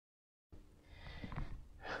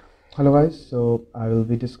Hello guys, so I will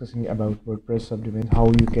be discussing about WordPress subdomain, how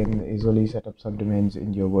you can easily set up subdomains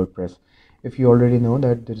in your WordPress. If you already know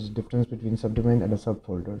that there is a difference between subdomain and a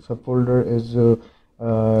subfolder. Subfolder is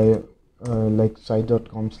uh, like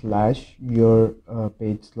site.com slash your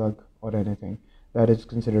page slug or anything that is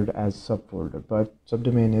considered as subfolder. But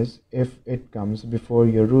subdomain is if it comes before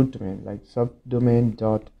your root domain, like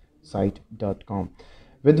subdomain.site.com.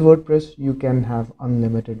 With WordPress, you can have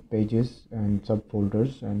unlimited pages and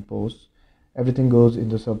subfolders and posts. Everything goes in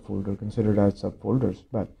the subfolder, considered as subfolders.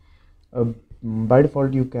 But uh, by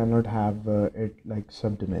default, you cannot have it like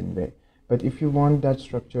subdomain way. But if you want that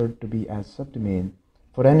structure to be as subdomain,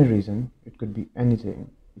 for any reason, it could be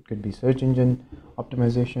anything. It could be search engine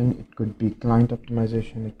optimization, it could be client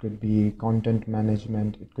optimization, it could be content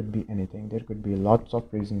management, it could be anything. There could be lots of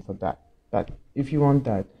reasons for that. But if you want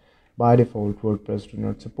that, by default, WordPress do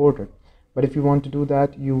not support it. But if you want to do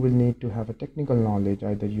that, you will need to have a technical knowledge.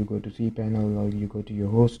 Either you go to cPanel or you go to your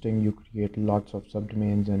hosting, you create lots of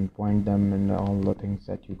subdomains and point them and all the things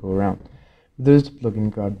that you go around. There is a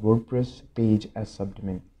plugin called WordPress page as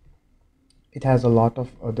subdomain. It has a lot of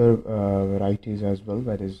other varieties as well,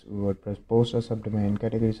 that is WordPress post as subdomain,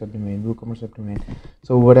 category subdomain, WooCommerce subdomain.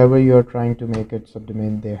 So whatever you're trying to make it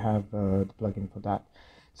subdomain, they have the plugin for that.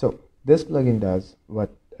 So this plugin does what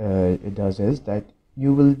it does is that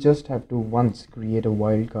you will just have to once create a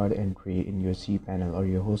wildcard entry in your cPanel or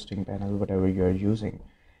your hosting panel, whatever you're using,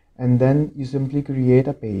 and then you simply create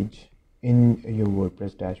a page in your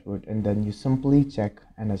WordPress dashboard, and then you simply check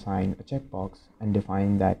and assign a checkbox and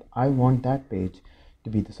define that I want that page to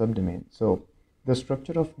be the subdomain. So the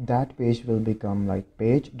structure of that page will become like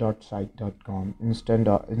page.site.com instead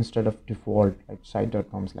of default like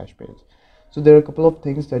site.com/page. So there are a couple of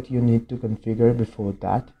things that you need to configure before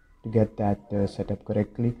that to get that set up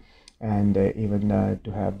correctly, and even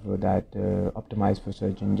to have that optimized for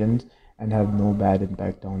search engines and have no bad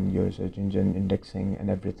impact on your search engine indexing and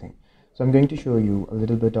everything. So I'm going to show you a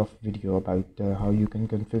little bit of video about how you can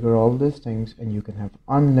configure all these things and you can have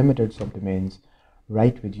unlimited subdomains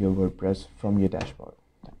right with your WordPress from your dashboard.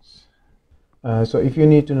 Thanks. So if you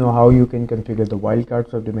need to know how you can configure the wildcard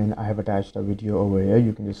subdomain, I have attached a video over here.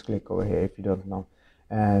 You can just click over here if you don't know.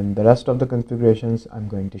 And the rest of the configurations I'm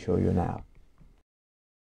going to show you now.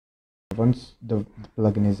 Once the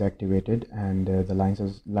plugin is activated and the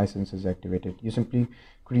license is activated, you simply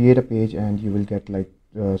create a page and you will get like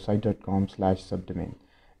site.com/subdomain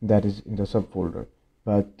that is in the subfolder.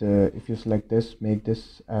 But if you select this, make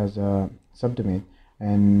this as a subdomain,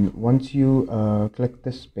 and once you click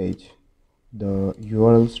this page, the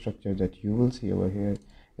URL structure that you will see over here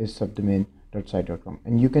is subdomain.site.com,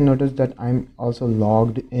 and you can notice that I'm also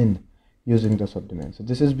logged in using the subdomain. So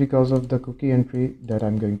this is because of the cookie entry that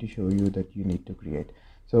I'm going to show you that you need to create.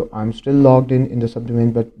 So I'm still logged in the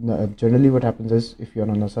subdomain, but generally what happens is if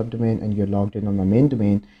you're on a subdomain and you're logged in on the main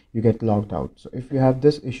domain, you get logged out. So if you have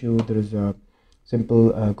this issue, there is a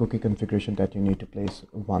simple cookie configuration that you need to place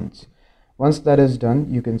once that is done.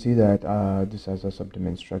 You can see that this has a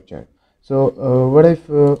subdomain structure. So what if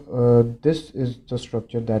this is the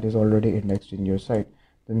structure that is already indexed in your site?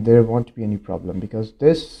 Then there won't be any problem, because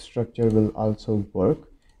this structure will also work.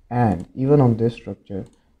 And even on this structure,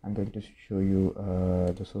 I'm going to show you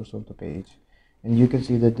the source of the page, and you can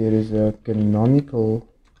see that there is a canonical,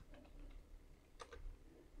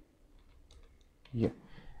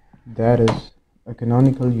 that is a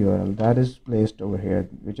canonical URL that is placed over here,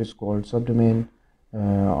 which is called subdomain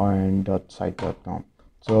and .site.com.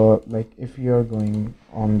 So like if you are going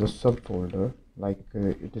on the subfolder, like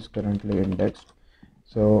it is currently indexed.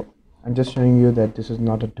 So I'm just showing you that this is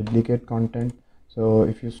not a duplicate content. So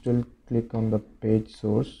if you still click on the page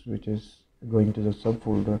source, which is going to the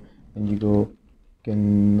subfolder, and you go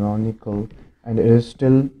canonical, and it is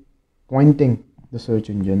still pointing the search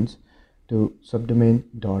engines to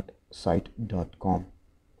subdomain.site.com.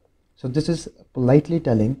 So this is politely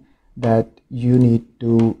telling that you need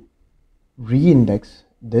to reindex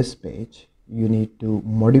this page, you need to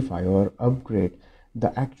modify or upgrade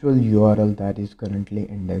the actual URL that is currently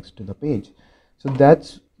indexed to the page. So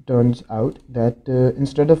that turns out that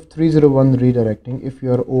instead of 301 redirecting, if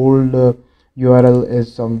your old URL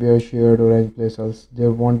is somewhere shared or any place else,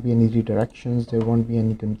 there won't be any redirections, there won't be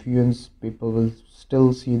any confusion. People will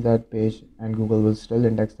still see that page and Google will still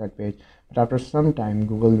index that page, but after some time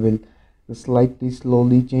Google will slightly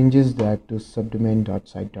slowly changes that to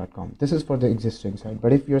subdomain.site.com. This is for the existing site,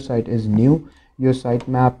 but if your site is new, your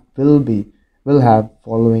sitemap will have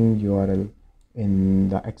following URL in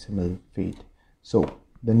the XML feed. So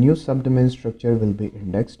the new subdomain structure will be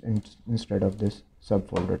indexed instead of this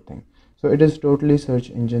subfolder thing. So it is totally search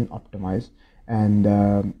engine optimized, And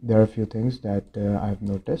there are a few things that I've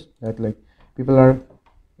noticed, that like people are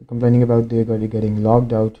complaining about they're getting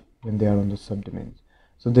logged out when they are on the subdomains.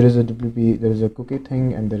 So there is a there is a cookie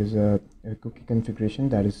thing, and there is a cookie configuration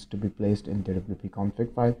that is to be placed in the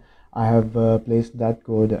wp-config file. I have placed that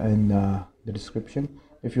code in the description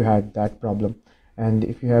if you had that problem. And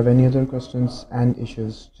if you have any other questions and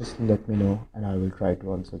issues, just let me know and I will try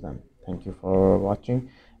to answer them. Thank you for watching,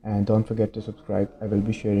 and don't forget to subscribe. I will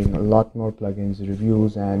be sharing a lot more plugins,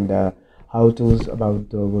 reviews, and how-tos about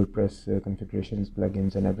the WordPress configurations,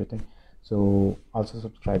 plugins, and everything. So also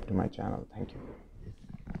subscribe to my channel. Thank you.